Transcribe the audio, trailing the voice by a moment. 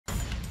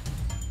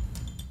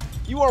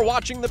You are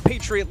watching the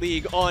Patriot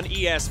League on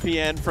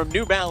ESPN from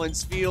New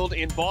Balance Field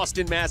in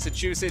Boston,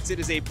 Massachusetts. It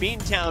is a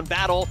Beantown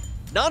battle,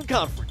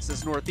 non-conference,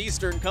 as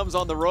Northeastern comes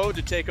on the road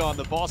to take on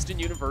the Boston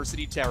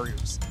University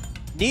Terriers.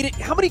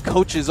 How many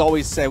coaches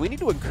always say we need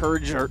to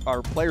encourage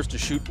our players to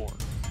shoot more,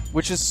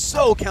 which is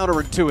so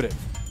counterintuitive.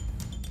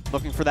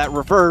 Looking for that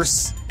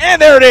reverse,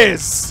 and there it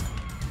is!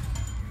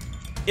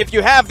 If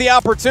you have the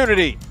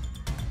opportunity,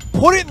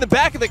 put it in the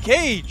back of the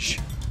cage.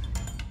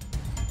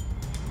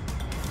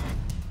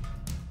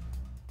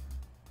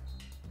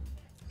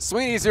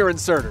 Sweeney's your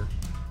inserter.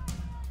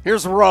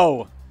 Here's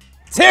Rowe.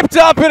 Tipped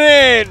up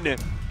and in!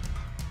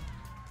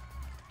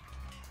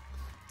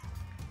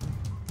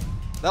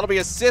 That'll be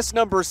assist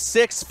number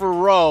 6 for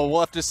Rowe.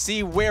 We'll have to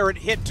see where it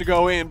hit to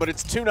go in, but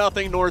it's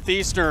 2-0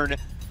 Northeastern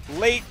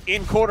late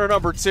in quarter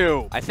number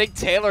 2. I think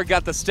Taylor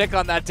got the stick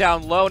on that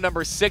down low,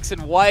 number 6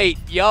 in white.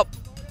 Yup.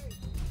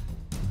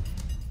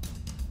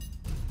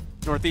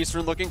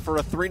 Northeastern looking for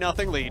a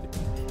 3-0 lead.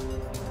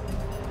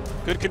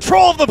 Good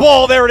control of the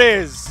ball. There it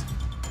is.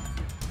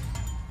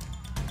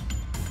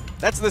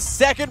 That's the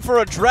second for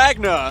a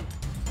Dragna.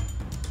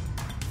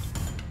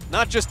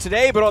 Not just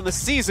today, but on the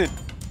season.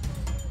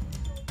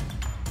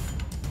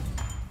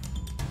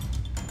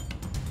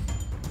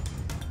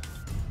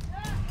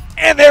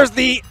 And there's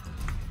the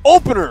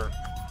opener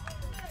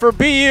for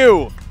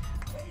BU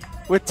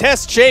with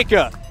Tess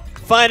Chaka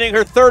finding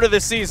her 3rd of the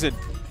season.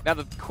 Now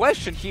the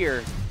question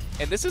here,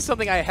 and this is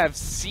something I have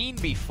seen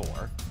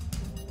before.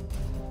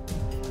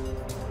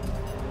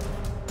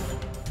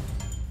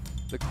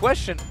 The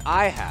question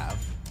I have.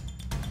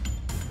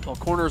 Well,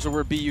 corners are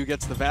where BU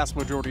gets the vast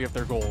majority of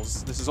their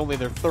goals. This is only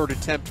their 3rd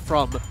attempt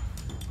from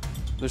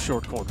the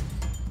short corner.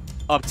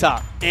 Up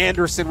top,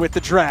 Anderson with the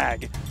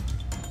drag.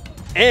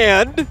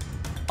 And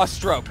a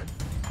stroke.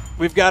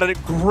 We've got a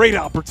great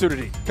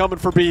opportunity coming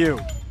for BU.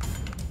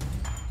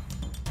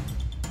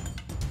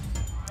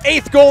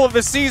 8th goal of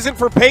the season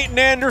for Peyton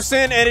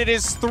Anderson, and it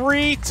is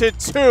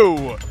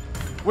 3-2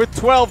 with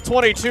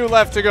 12:22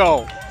 left to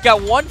go.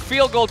 Got 1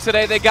 field goal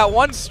today. They got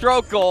 1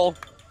 stroke goal.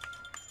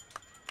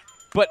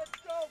 But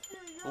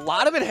a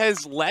lot of it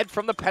has led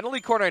from the penalty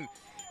corner. And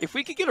if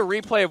we could get a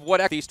replay of what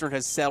Northeastern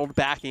has settled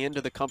back into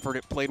the comfort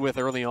it played with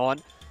early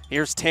on.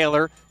 Here's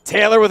Taylor.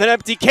 Taylor with an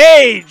empty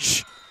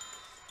cage.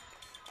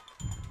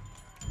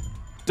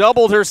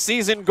 Doubled her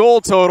season goal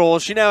total.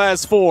 She now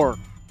has 4.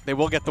 They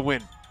will get the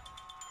win.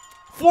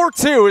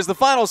 4-2 is the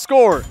final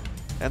score.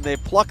 And they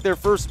pluck their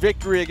first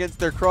victory against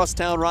their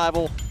crosstown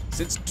rival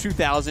since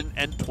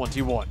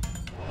 2021.